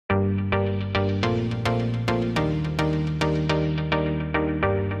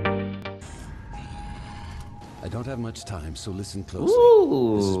don't have much time, so listen closely.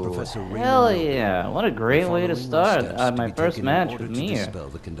 Ooh, this is Professor Raymond hell Noble. yeah. What a great way to start my first match with Mia.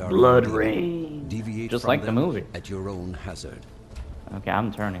 Blood Rain. Just like the movie. At your own hazard. Okay,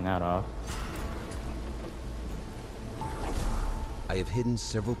 I'm turning that off. I have hidden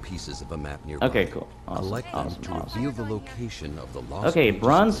several pieces of a map nearby. Okay, cool. Awesome. Collect them to reveal the location of the lost Okay, pages of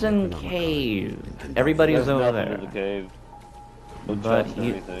Bronson the Necronomicon. Cave. Everybody's over there. The cave. No But chest or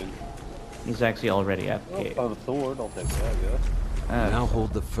anything. he's actually already at the cave. Oh, the sword. I'll take that, yeah. Now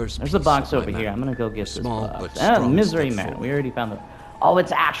hold the first There's a piece box of over my here. map. I'm gonna go get Small this box. but strong Misery step Man. forward. We already found the... Oh,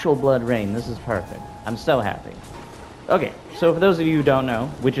 it's actual Blood Rain. This is perfect. I'm so happy. Okay, so for those of you who don't know,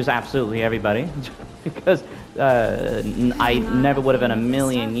 which is absolutely everybody, because I never would have in a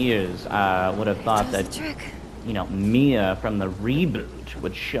million years would have thought that, you know, Mia from the reboot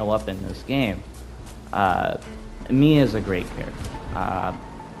would show up in this game. Mia's a great character.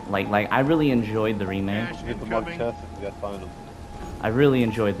 Like I really enjoyed the remake. Get the marked chest if you guys find them. I really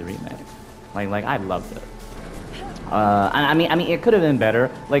enjoyed the remake. Like I loved it. I mean, it could have been better.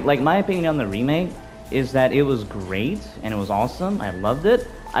 Like my opinion on the remake is that it was great and it was awesome. I loved it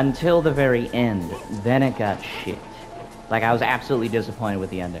until the very end. Then it got shit. Like I was absolutely disappointed with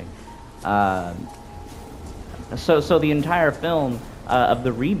the ending. So the entire film of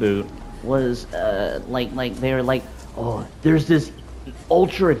the reboot was like they were like, oh, there's this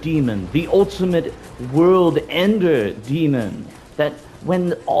ultra demon, the ultimate world ender demon, that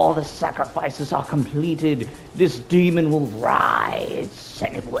when all the sacrifices are completed, this demon will rise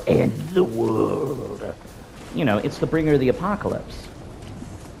and it will end the world. You know, it's the bringer of the apocalypse.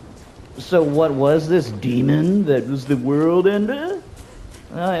 So what was this demon that was the world ender?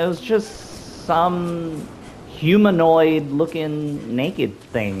 It was just some humanoid-looking naked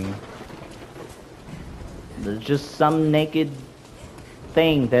thing. There's just some naked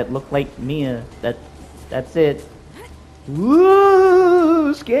thing that looked like Mia. That's it.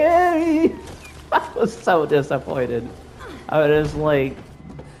 Woo, scary! I was so disappointed. I was like,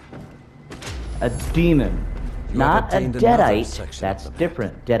 a demon, not a deadite. That's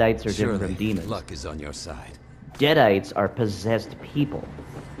different. Deadites are different from demons. Luck is on your side. Deadites are possessed people.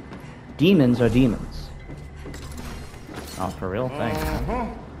 Demons are demons. Oh, for real thing.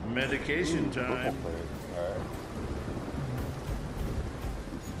 Medication time.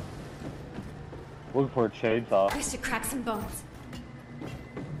 Looking for a chainsaw. I should crack some bones.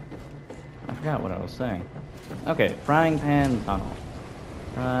 I forgot what I was saying. Okay, frying pan tunnel.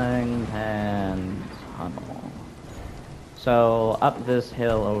 Frying pan tunnel. So, up this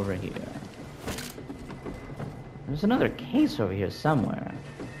hill over here. There's another case over here somewhere.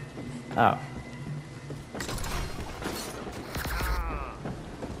 Oh.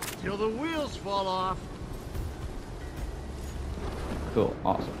 Till the wheels fall off. Cool,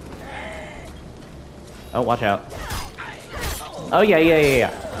 awesome. Oh, watch out. Oh,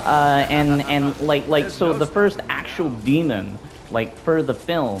 yeah. And like, so the first actual demon, like, for the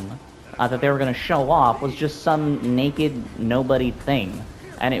film, that they were gonna show off was just some naked nobody thing.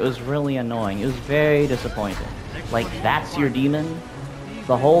 And it was really annoying. It was very disappointing. Like, that's your demon?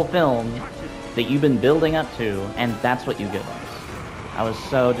 The whole film that you've been building up to, and that's what you give us. I was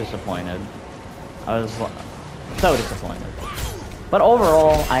so disappointed. I was so disappointed. But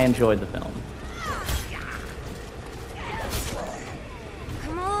overall, I enjoyed the film.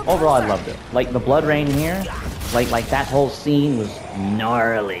 Overall, I loved it. Like, the blood rain here, like that whole scene was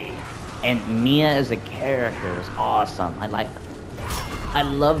gnarly. And Mia as a character was awesome. I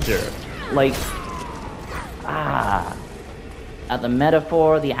loved her. Like, the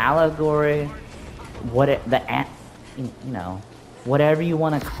metaphor, the allegory, you know, whatever you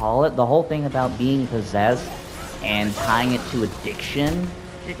want to call it, the whole thing about being possessed and tying it to addiction,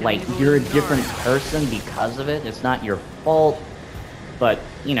 like, you're a different person because of it. It's not your fault, but,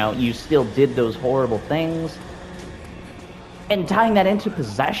 you know, you still did those horrible things. And tying that into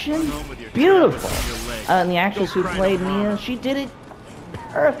possession? Beautiful. And the actress who played Mia, she did it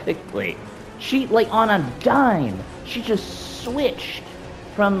perfectly. She, like, on a dime, she just switched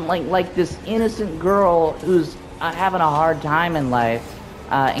from, like this innocent girl who's having a hard time in life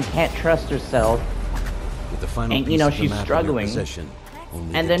and can't trust herself. With the final and, you know, piece of the she's map in struggling. your possession,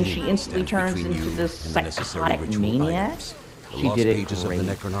 only And the then she demon instantly stands turns between into you this and the necessary psychotic ritual maniac. items. The She lost did it pages of the great.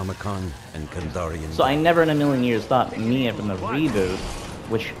 Necronomicon and Kandarian. So I never in a million years thought Mia from the reboot,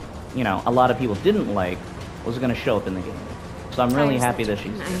 which, you know, a lot of people didn't like, was going to show up in the game. So I'm really happy that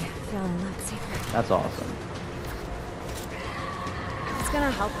she's... I feel a lot safer. That's awesome. It's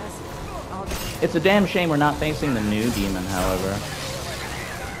gonna help us all the It's a damn shame we're not facing the new demon, however.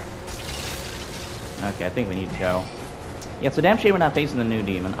 Okay, I think we need to go. Yeah, it's a damn shame we're not facing the new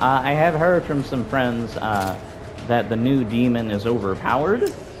demon. I have heard from some friends that the new demon is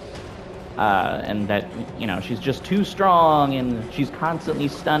overpowered, and that, you know, she's just too strong and she's constantly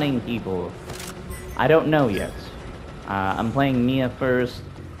stunning people. I don't know yet. I'm playing Mia first,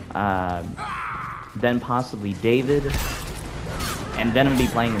 then possibly David, and then I'm gonna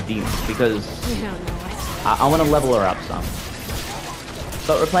be playing the demons because I want to level her up some.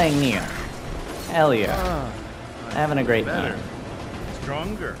 But we're playing Mia. Hell yeah. Having a great time.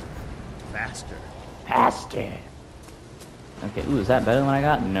 Stronger. Faster. Faster. Okay, ooh, is that better than I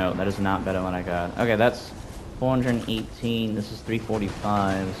got? No, that is not better than I got. Okay, that's 418. This is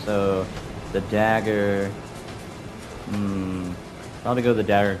 345. So the dagger. Probably go the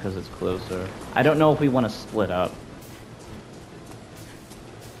dagger because it's closer. I don't know if we want to split up.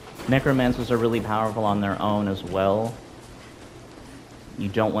 Necromancers are really powerful on their own as well. You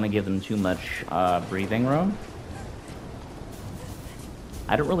don't want to give them too much breathing room.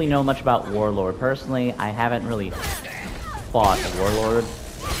 I don't really know much about Warlord. Personally, I haven't really fought a Warlord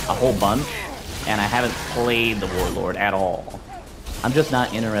a whole bunch, and I haven't played the Warlord at all. I'm just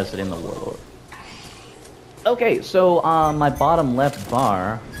not interested in the Warlord. Okay, so on my bottom left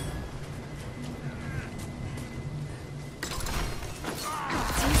bar...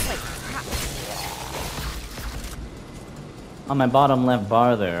 On my bottom left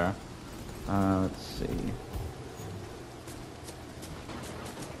bar there, let's see.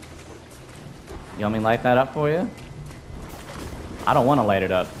 You want me to light that up for you? I don't want to light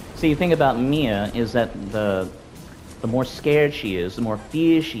it up. See, the thing about Mia is that the more scared she is, the more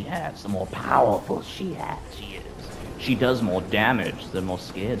fear she has, the more powerful she is. She does more damage the more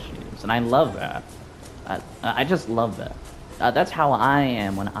scared she is, and I love that. I just love that. That's how I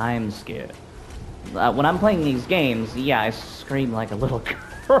am when I'm scared. When I'm playing these games, yeah, I scream like a little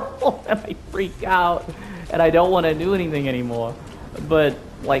girl and I freak out and I don't want to do anything anymore. But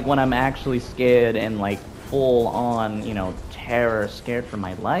like when I'm actually scared and like full on, you know, terror, scared for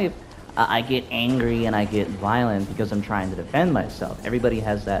my life, I get angry and I get violent because I'm trying to defend myself. Everybody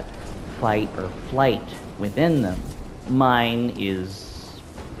has that fight or flight within them. Mine is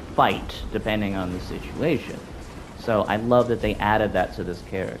fight, depending on the situation. So I love that they added that to this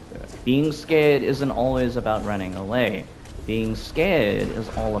character. Being scared isn't always about running away. Being scared is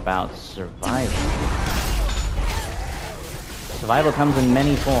all about survival. Survival comes in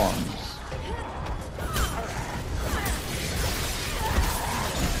many forms.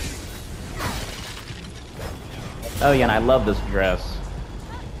 Oh yeah, and I love this dress.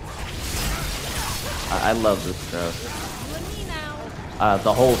 I love this dress.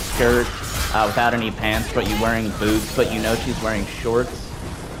 The whole skirt without any pants, but you wearing boots, but you know she's wearing shorts.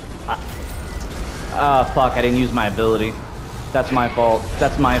 Fuck, I didn't use my ability. That's my fault.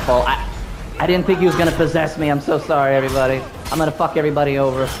 That's my fault. I didn't think he was gonna possess me. I'm so sorry, everybody. I'm gonna fuck everybody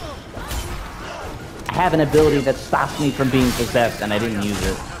over. I have an ability that stops me from being possessed, and I didn't use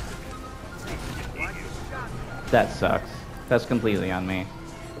it. That sucks. That's completely on me.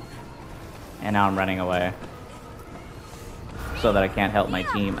 And now I'm running away. So that I can't help my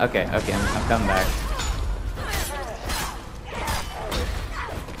team. Okay, I'm coming back.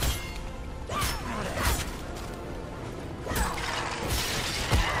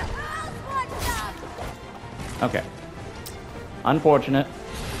 Okay. Unfortunate.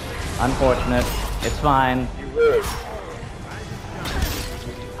 Unfortunate. It's fine.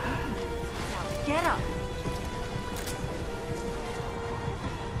 Get up.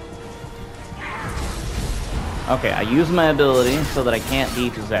 Okay, I use my ability so that I can't be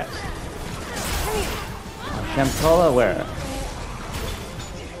possessed. Shamtola, where?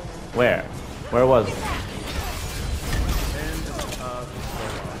 Where? Where was it?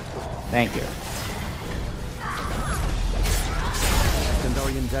 Thank you.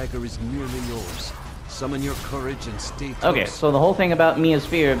 Kandarian dagger is nearly yours. Summon your courage and stay close. Okay, so the whole thing about Mia's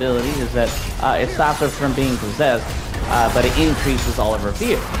fear ability is that it stops her from being possessed, but it increases all of her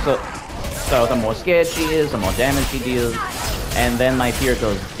fear. So the more scared she is, the more damage she deals, and then my fear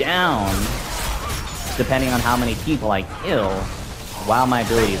goes down depending on how many people I kill while my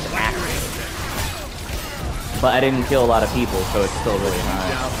ability is active. But I didn't kill a lot of people, so it's still really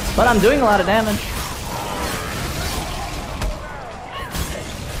high. But I'm doing a lot of damage.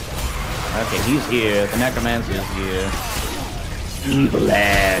 Okay, he's here. The Necromancer is here. Evil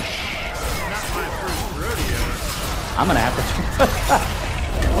Ash. I'm gonna have to...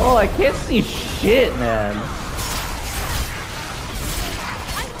 Oh, I can't see shit, man.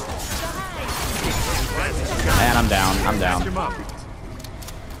 And I'm down. I'm down.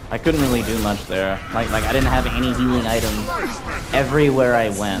 I couldn't really do much there. Like I didn't have any healing items. Everywhere I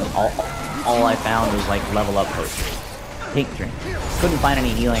went, all I found was like level up potions. Take drink. Couldn't find any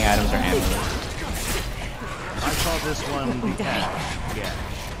healing items or amulets. call this one the Ash. Yeah.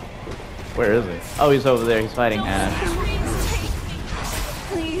 Where is he? Oh, he's over there. He's fighting Ash.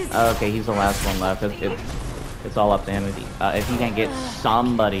 Please. Okay, he's the last one left. It's all up to him. If he can get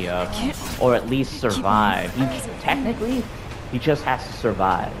somebody up, or at least survive. Technically, he just has to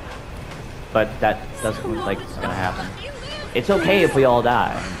survive. But that doesn't look like it's gonna happen. It's okay if we all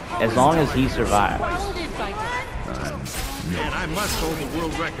die, as long as he survives. Man, I must hold the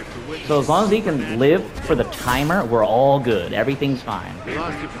world record for which. So as long as he can live for the timer, we're all good. Everything's fine. You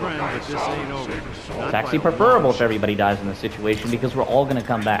lost your friend, but this ain't over. It's actually preferable if everybody dies in this situation because we're all gonna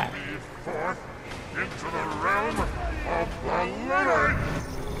come back.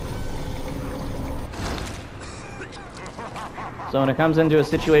 So when it comes into a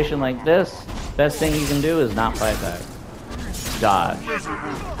situation like this, best thing you can do is not fight back. Dodge.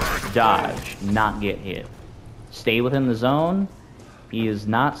 Dodge. Not get hit. Stay within the zone. He is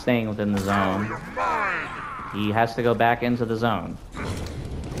not staying within the zone. He has to go back into the zone.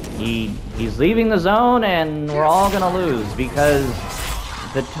 He's leaving the zone and we're all gonna lose because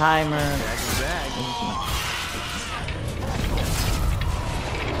the timer...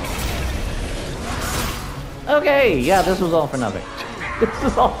 Okay, yeah, this was all for nothing. This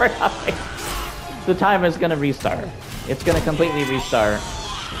is all for nothing. The timer's gonna restart. It's gonna completely restart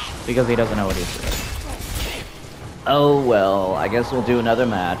because he doesn't know what he's doing. Oh well, I guess we'll do another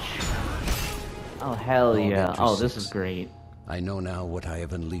match. Oh hell yeah. Oh, this is great. I know now what I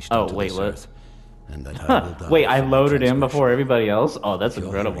have unleashed Oh onto wait, this what? earth, and that I will die Wait, I for my loaded in transgression. before everybody else? Oh, that's If you're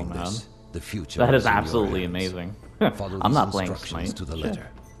incredible, hearing man. this, the future That is in your absolutely hands. amazing. Follow I'm these not playing instructions Smite. to the letter.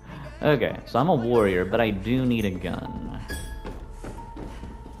 Okay, so I'm a warrior, but I do need a gun.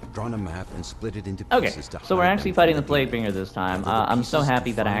 Drawn a map and split it into Okay, pieces to so we're hide actually them fighting from the Plaguebringer this time. Under the I'm so pieces happy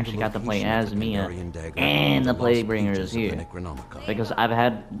to that I find actually the got to play location of as the Mia Kandarian dagger and the on lost Plaguebringer is pages of the here. Necronomicon. Because I've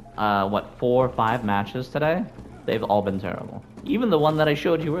had, what, 4 or 5 matches today? They've all been terrible. Even the one that I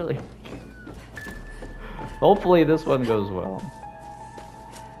showed you earlier. Hopefully this one goes well.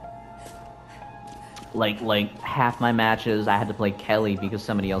 Like half my matches I had to play Kelly because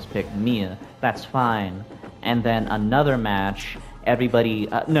somebody else picked Mia. That's fine. And then another match, everybody,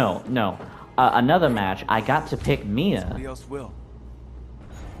 another match, I got to pick Mia. Somebody else will.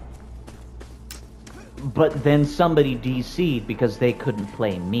 But then somebody DC'd because they couldn't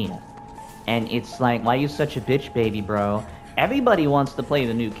play Mia. And it's like, why you such a bitch, baby, bro? Everybody wants to play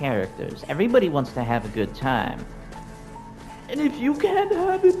the new characters. Everybody wants to have a good time. And if you can't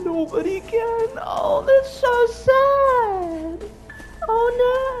have it, nobody can. Oh, that's so sad.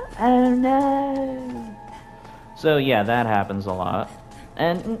 Oh no. Oh no. So yeah, that happens a lot.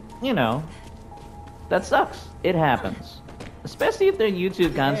 And, you know, that sucks. It happens. Especially if they're a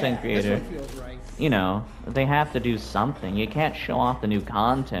YouTube content creator. You know, they have to do something. You can't show off the new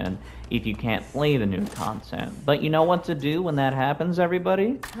content if you can't play the new content. But you know what to do when that happens,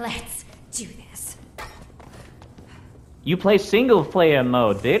 everybody? Let's do this. You play single player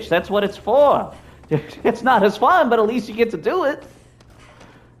mode, bitch. That's what it's for. It's not as fun, but at least you get to do it.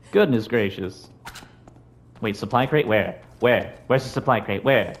 Goodness gracious. Wait, supply crate? Where? Where? Where's the supply crate?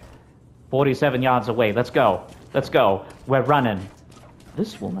 Where? 47 yards away. Let's go. Let's go. We're running.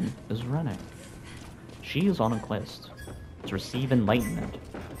 This woman is running. She is on a quest to receive enlightenment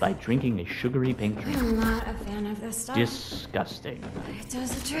by drinking a sugary pink drink. I'm not a fan of this stuff. Disgusting. It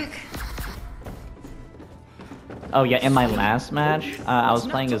does the trick. Oh yeah, in my last match, I was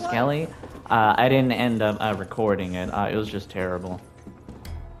playing as Kelly. I didn't end up recording it. It was just terrible.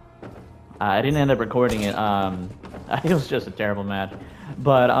 I didn't end up recording it. It was just a terrible match.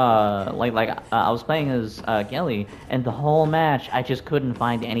 But I was playing as Kelly, and the whole match I just couldn't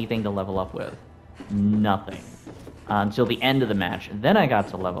find anything to level up with. Nothing. Until the end of the match. Then I got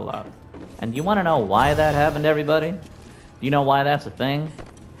to level up. And you want to know why that happened, everybody? Do you know why that's a thing?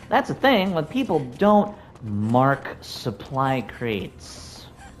 That's a thing when people don't mark supply crates.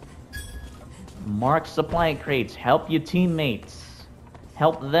 Mark supply crates. Help your teammates.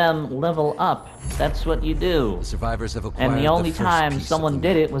 Help them level up. That's what you do. The survivors have acquired And the only first time piece of someone the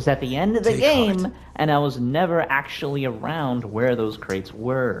did map. it was at the end of the Take game, heart. and I was never actually around where those crates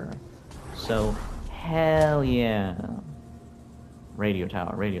were. So, hell yeah. Radio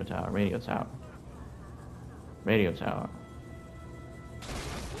tower, radio tower, radio tower. Radio tower.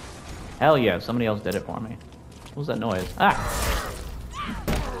 Hell yeah, somebody else did it for me. What was that noise? Ah!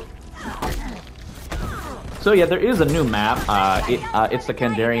 So yeah, there is a new map. It's the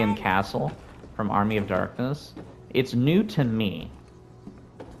Kandarian Castle from Army of Darkness. It's new to me.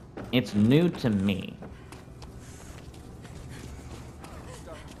 It's new to me.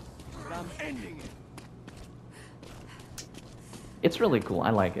 It's really cool.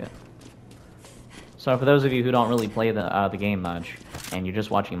 I like it. So for those of you who don't really play the game much, and you're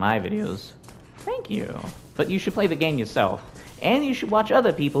just watching my videos, thank you. But you should play the game yourself. And you should watch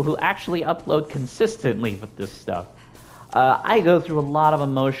other people who actually upload consistently with this stuff. I go through a lot of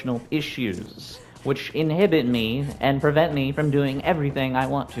emotional issues, which inhibit me and prevent me from doing everything I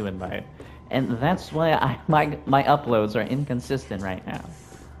want to in life. And that's why my uploads are inconsistent right now.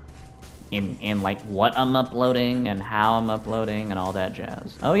 In like what I'm uploading and how I'm uploading and all that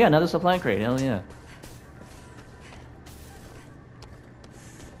jazz. Oh yeah, another supply crate, hell yeah.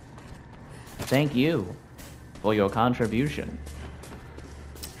 Thank you for your contribution.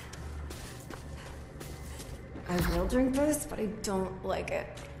 I will drink this, but I don't like it.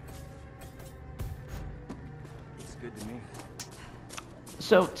 It's good to me.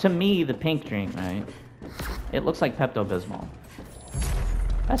 So, to me, the pink drink, right? It looks like Pepto-Bismol.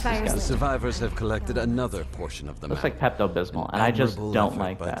 That's Fire The disgusting. survivors have collected another portion of the Looks map. like Pepto-Bismol, and I just Admirable don't effort,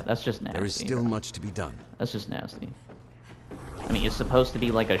 like but that. That's just nasty. There is still much to be done. That's just nasty. I mean, it's supposed to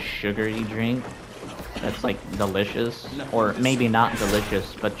be like a sugary drink that's like delicious, or maybe not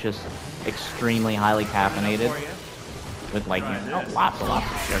delicious, but just extremely highly caffeinated with like, you know, lots and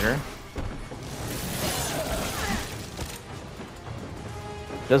lots of sugar.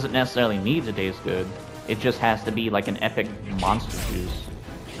 Doesn't necessarily need to taste good. It just has to be like an epic monster juice.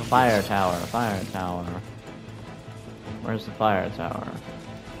 Fire tower, fire tower. Where's the fire tower?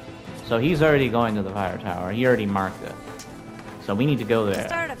 So he's already going to the fire tower. He already marked it. So we need to go there.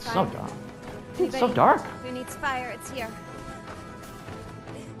 Start a It's fire. so dark. It's so dark. Who needs fire? It's here.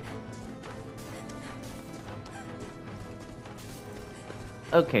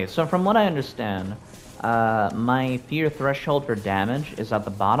 Okay, so from what I understand, my fear threshold for damage is at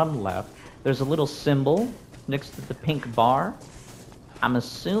the bottom left. There's a little symbol next to the pink bar. I'm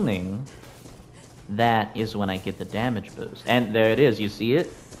assuming that is when I get the damage boost. And there it is, you see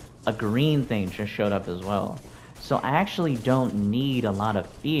it? A green thing just showed up as well. So I actually don't need a lot of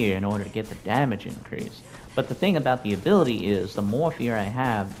fear in order to get the damage increase. But the thing about the ability is, the more fear I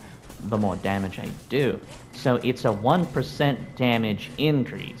have, the more damage I do. So it's a 1% damage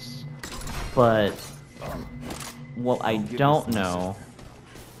increase. But what I don't know...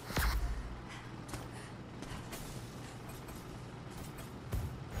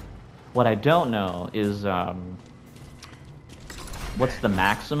 What I don't know is, what's the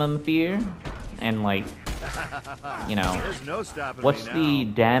maximum fear? And, like, you know, There's no stopping what's me the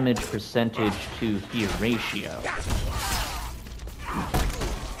now. damage percentage to fear ratio?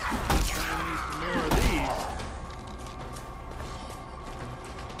 More of these.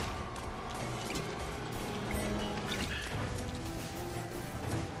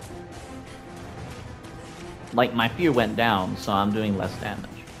 Like, my fear went down, so I'm doing less damage.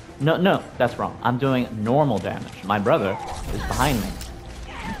 No, that's wrong. I'm doing normal damage. My brother is behind me.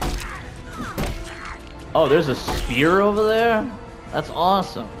 Oh, there's a spear over there? That's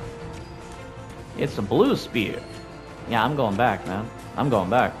awesome. It's a blue spear. Yeah, I'm going back, man. I'm going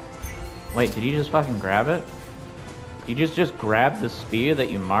back. Wait, did you just fucking grab it? You just grab the spear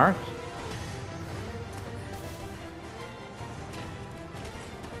that you marked?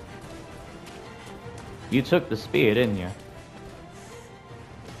 You took the spear, didn't you?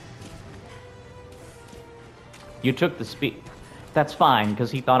 You took the spear. That's fine, because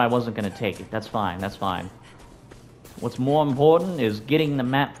he thought I wasn't going to take it. That's fine, that's fine. What's more important is getting the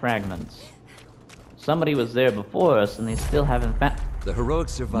map fragments. Somebody was there before us, and they still haven't found... The heroic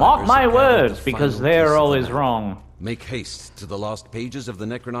survivors Mark my have gathered words, the because final piece they're of the always map. wrong. Make haste to the lost pages of the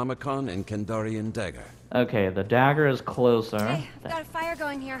Necronomicon and Kandarian Dagger. Okay, the dagger is closer. Hey, I've got a fire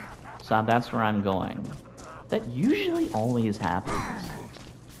going here. So that's where I'm going. That usually always happens.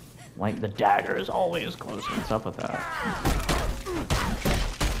 Like, the dagger is always closer. What's up with that?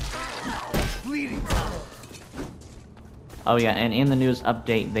 Bleeding. Oh yeah, and in the news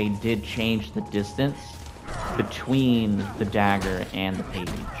update, they did change the distance between the dagger and the page.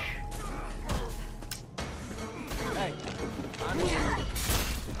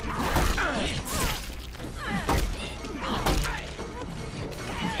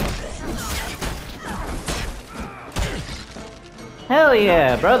 Hell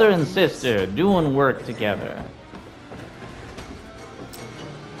yeah, brother and sister, doing work together.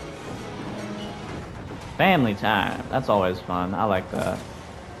 Family time, that's always fun, I like that.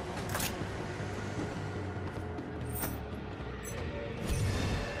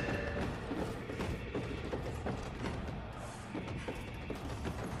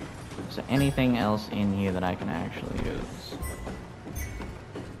 Is there anything else in here that I can actually use?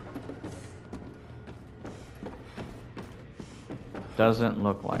 Doesn't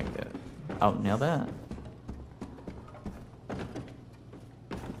look like it. Oh, nail that.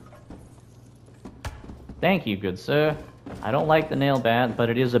 Thank you, good sir. I don't like the nail bat, but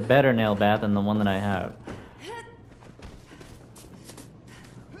it is a better nail bat than the one that I have.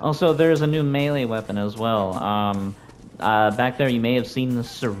 Also, there's a new melee weapon as well. Back there you may have seen the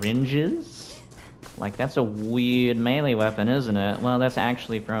syringes. Like, that's a weird melee weapon, isn't it? Well, that's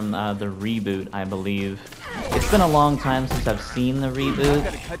actually from the reboot, I believe. It's been a long time since I've seen the reboot. I've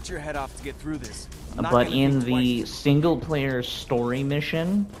got to cut your head off to get through this. But in the single-player story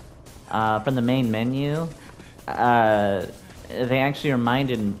mission, from the main menu, they actually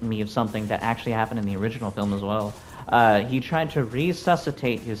reminded me of something that actually happened in the original film as well. He tried to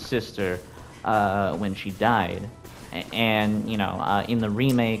resuscitate his sister when she died, and you know, in the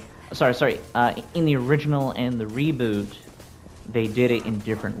remake, in the original and the reboot, they did it in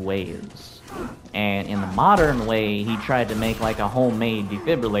different ways. And in the modern way, he tried to make like a homemade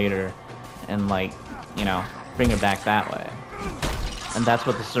defibrillator, and like, you know, bring her back that way. And that's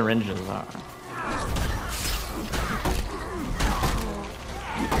what the syringes are.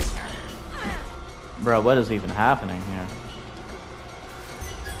 Bro, what is even happening here?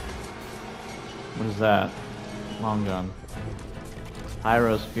 What is that? Long gun.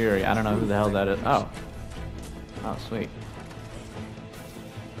 Pyro's Fury. I don't know who the hell that is. Oh. Oh, sweet.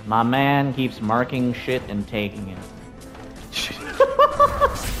 My man keeps marking shit and taking it.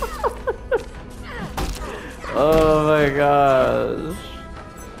 Oh my gosh.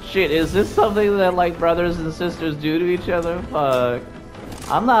 Shit, is this something that like brothers and sisters do to each other? Fuck.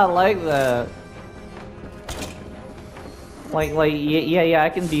 I'm not like that. Yeah, I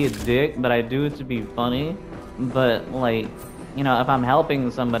can be a dick, but I do it to be funny. But, like, you know, if I'm helping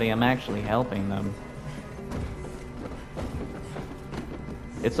somebody, I'm actually helping them.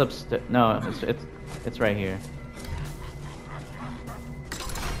 It's upstairs. No, it's right here.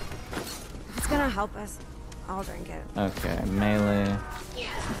 It's gonna help us. I'll drink it. Okay, melee.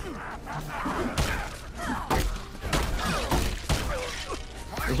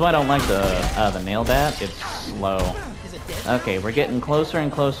 This is why I don't like the nail bat. It's slow. Okay, we're getting closer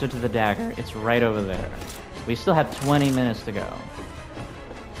and closer to the dagger. It's right over there. We still have 20 minutes to go.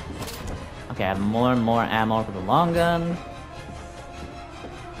 Okay, I have more and more ammo for the long gun.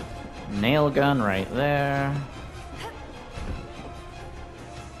 Nail gun right there.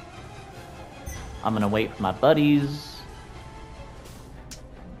 I'm gonna wait for my buddies.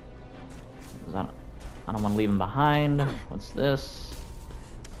 I don't want to leave them behind. What's this?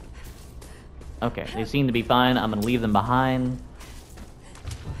 Okay, they seem to be fine. I'm gonna leave them behind.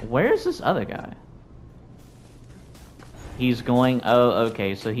 Where's this other guy? He's going... Oh,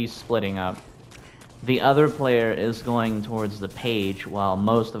 okay, so he's splitting up. The other player is going towards the page while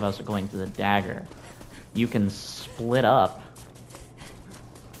most of us are going to the dagger. You can split up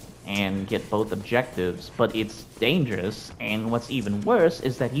and get both objectives, but it's dangerous, and what's even worse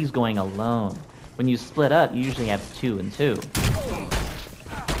is that he's going alone. When you split up, you usually have 2 and 2.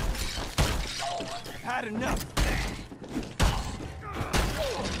 Had enough.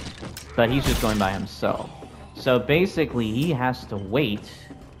 But he's just going by himself. So basically, he has to wait.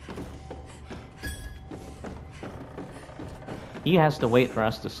 He has to wait for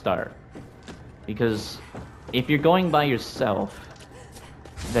us to start. Because if you're going by yourself,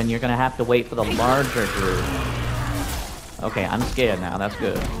 then you're gonna have to wait for the larger group. Okay, I'm scared now. That's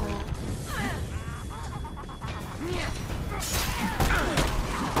good.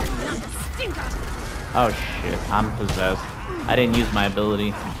 Oh shit, I'm possessed. I didn't use my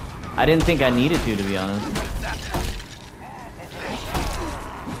ability. I didn't think I needed to be honest.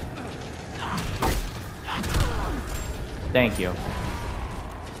 Thank you.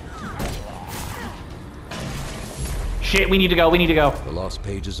 Shit, we need to go, we need to go. The lost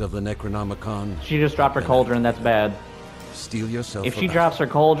pages of the Necronomicon. She just dropped her cauldron, that's bad. Steel yourself. If she drops her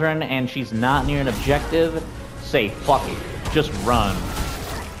cauldron and she's not near an objective, say fuck it. Just run.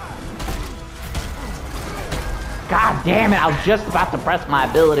 God damn it, I was just about to press my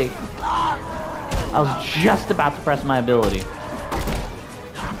ability. I was just about to press my ability.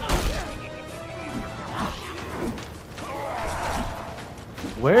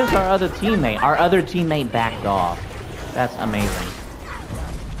 Where's our other teammate? Our other teammate backed off. That's amazing.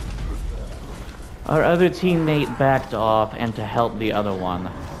 Our other teammate backed off and to help the other one.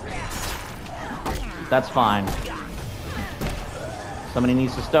 That's fine. Somebody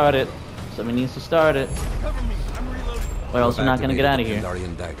needs to start it. Somebody needs to start it. Or else we're not gonna get out of here.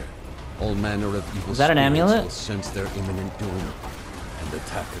 Dagger. All manner of evil Is that an amulet? will sense their imminent doom and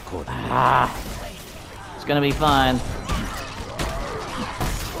attack accordingly. Ah, it's gonna be fine.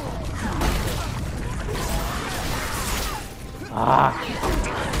 Ah.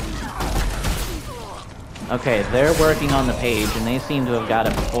 Okay, they're working on the page, and they seem to have got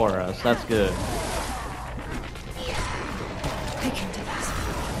it before us. That's good.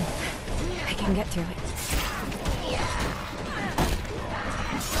 can get through it.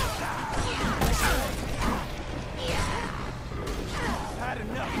 Had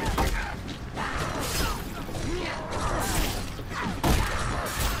enough.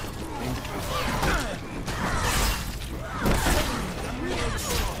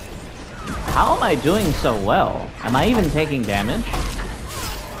 How am I doing so well? Am I even taking damage?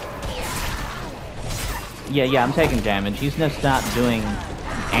 Yeah, I'm taking damage. He's just not doing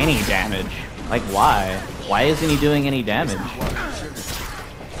any damage. Like, why? Why isn't he doing any damage?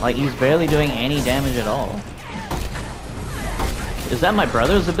 Like, he's barely doing any damage at all. Is that my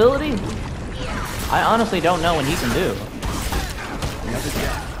brother's ability? I honestly don't know what he can do.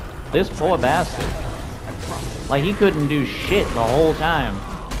 This poor bastard. Like, he couldn't do shit the whole time.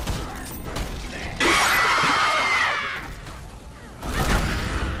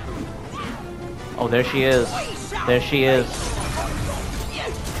 Oh, there she is. There she is.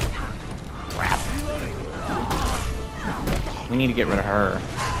 Crap. We need to get rid of her.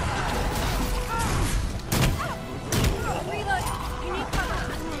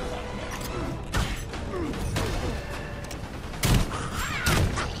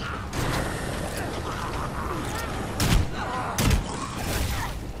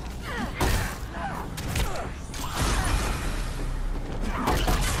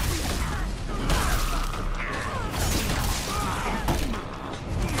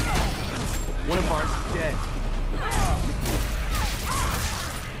 One of ours is dead.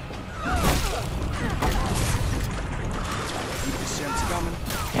 Keep the ships coming.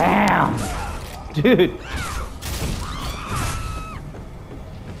 Damn! Dude!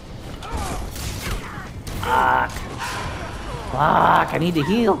 Fuck! Fuck! I need to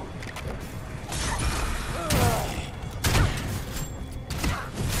heal!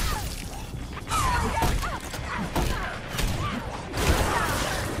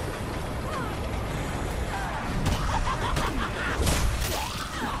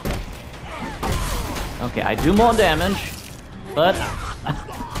 Okay, I do more damage, but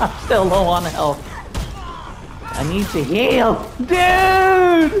I'm still low on health. I need to heal.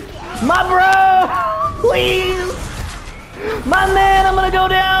 Dude! My bro! Please! My man, I'm gonna go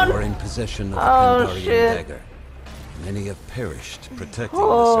down! You are in possession of the Oh, Kandarian shit. dagger. Many have perished protecting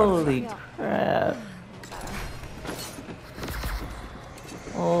Holy this crap.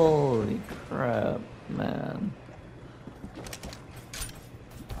 Holy crap, man.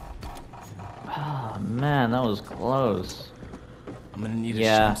 Oh, man, that was close. I'm gonna need a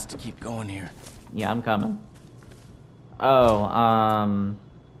Yeah. chance to keep going here. Yeah, I'm coming. Oh,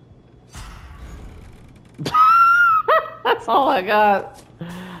 that's all I got.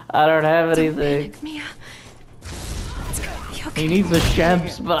 I don't have anything. Mia. It's gonna be okay. He needs the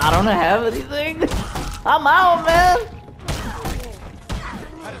shemps, but I don't have anything. I'm out, man.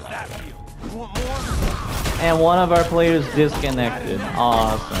 How does that feel? You want more? And one of our players disconnected.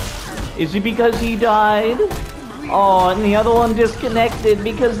 Awesome. Is it because he died? Oh, and the other one disconnected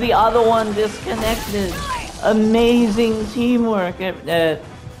because the other one disconnected. Amazing teamwork.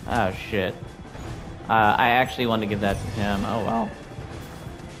 Oh, shit. I actually want to give that to him. Oh, well.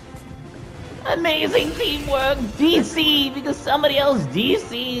 Amazing teamwork. DC, because somebody else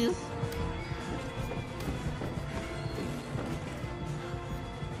DCs.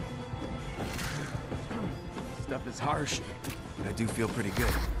 Stuff is harsh, but I do feel pretty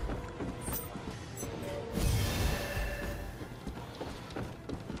good.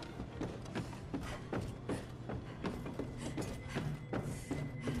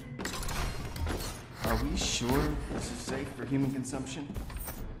 Are we sure this is safe for human consumption?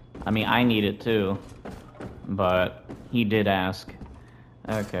 I mean, I need it too. But he did ask.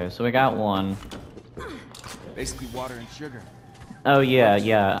 Okay, so we got one. Basically water and sugar. Oh yeah,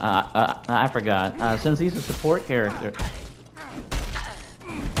 I forgot. Since he's a support character.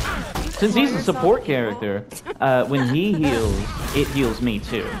 When he heals, it heals me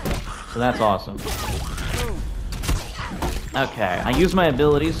too. So that's awesome. Okay, I used my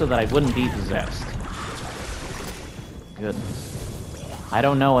ability so that I wouldn't be possessed. Goodness. I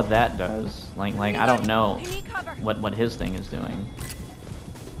don't know what that does. Like I don't know what his thing is doing.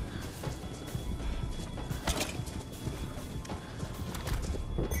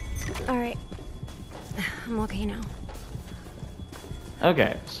 Alright. I'm okay now.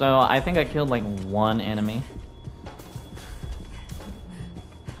 Okay, so I think I killed like one enemy.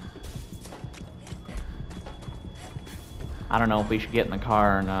 I don't know if we should get in the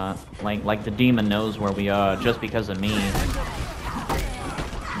car or not. Like the demon knows where we are just because of me.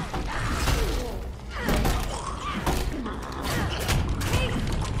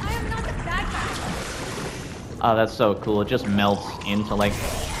 Oh, that's so cool. It just melts into like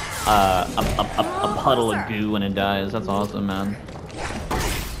a puddle of goo when it dies. That's awesome, man.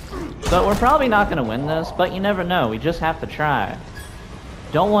 So we're probably not gonna win this, but you never know. We just have to try.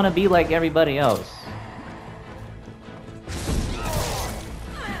 Don't want to be like everybody else.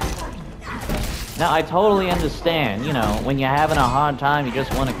 Now, I totally understand, you know, when you're having a hard time, you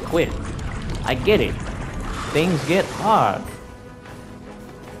just want to quit. I get it. Things get hard.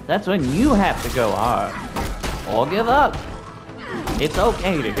 That's when you have to go hard. Or give up. It's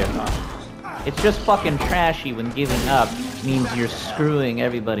okay to give up. It's just fucking trashy when giving up means you're screwing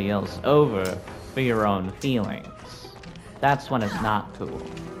everybody else over for your own feelings. That's when it's not cool.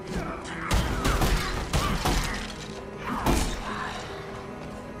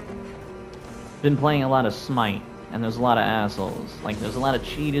 Been playing a lot of Smite, and there's a lot of assholes. Like, there's a lot of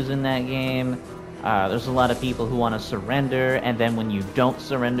cheaters in that game. There's a lot of people who want to surrender, and then when you don't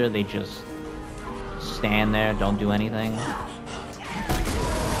surrender, they just stand there, don't do anything.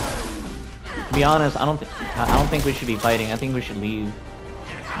 To be honest, I don't think we should be fighting. I think we should leave.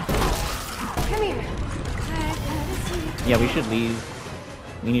 Come here. Yeah, we should leave.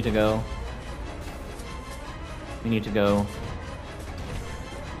 We need to go. We need to go.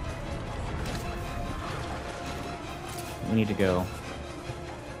 We need to go.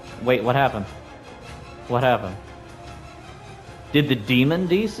 Wait, what happened? What happened? Did the demon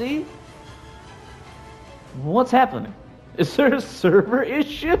DC? What's happening? Is there a server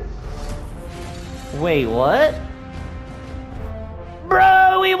issue? Wait, what?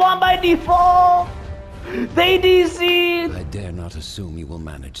 Bro, we won by default! They DC'd! I dare not assume you will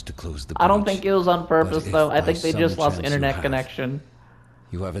manage to close the breach. I don't think it was on purpose, But though. if I by think they some just lost chance internet you have, connection.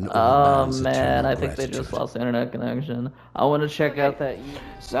 You have an old Oh man's man, eternal I think they just gratitude. lost internet connection. I want to check out that.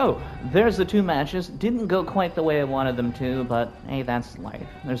 So, there's the two matches. Didn't go quite the way I wanted them to, but hey, that's life.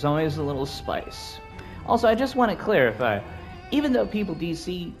 There's always a little spice. Also, I just want to clarify, even though people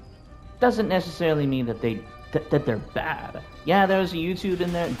DC, doesn't necessarily mean that that they're bad. Yeah, there's a YouTube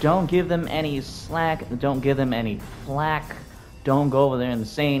in there. Don't give them any slack. Don't give them any flack. Don't go over there and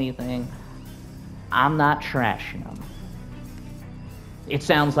say anything. I'm not trashing them. It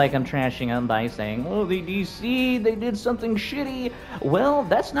sounds like I'm trashing them by saying, oh, they DC, they did something shitty. Well,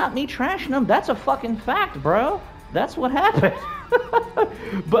 that's not me trashing them. That's a fucking fact, bro. That's what happened.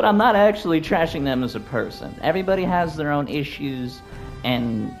 But I'm not actually trashing them as a person. Everybody has their own issues,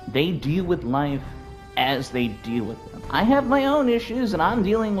 and they deal with life as they deal with them. I have my own issues, and I'm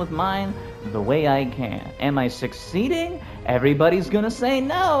dealing with mine the way I can. Am I succeeding? Everybody's gonna say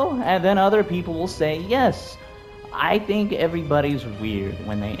no, and then other people will say yes. I think everybody's weird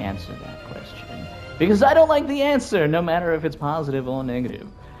when they answer that question. Because I don't like the answer, no matter if it's positive or negative.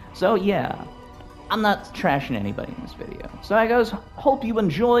 So yeah, I'm not trashing anybody in this video. So I guys, hope you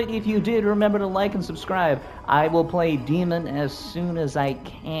enjoyed. If you did, remember to like and subscribe. I will play Demon as soon as I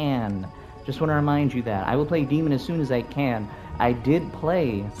can. Just want to remind you that. I will play Demon as soon as I can. I did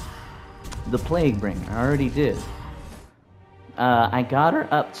play the Plaguebringer, I already did. I got her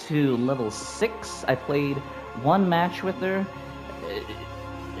up to level 6. I played one match with her.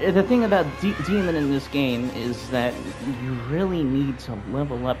 The thing about Demon in this game is that you really need to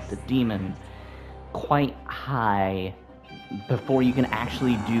level up the Demon quite high before you can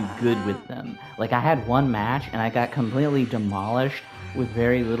actually do good with them. Like, I had one match and I got completely demolished with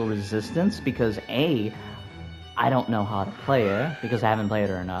very little resistance because A, I don't know how to play her because I haven't played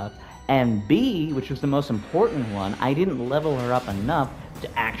her enough, and B, which was the most important one, I didn't level her up enough to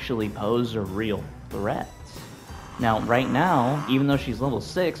actually pose a real threat. Now, right now, even though she's level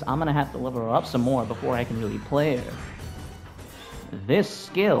 6, I'm gonna have to level her up some more before I can really play her. This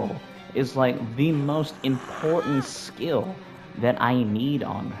skill is like the most important skill that I need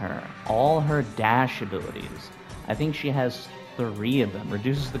on her. All her dash abilities. I think she has 3 of them.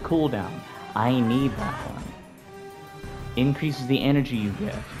 Reduces the cooldown. I need that one. Increases the energy you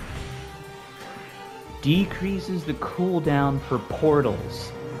get. Decreases the cooldown for portals.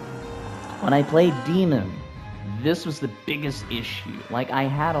 When I played Demon, this was the biggest issue. Like, I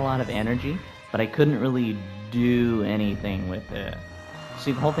had a lot of energy, but I couldn't really do anything with it.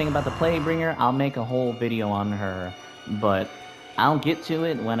 See, the whole thing about the Plaguebringer, I'll make a whole video on her, but I'll get to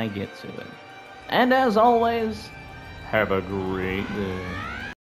it when I get to it. And as always, have a great day.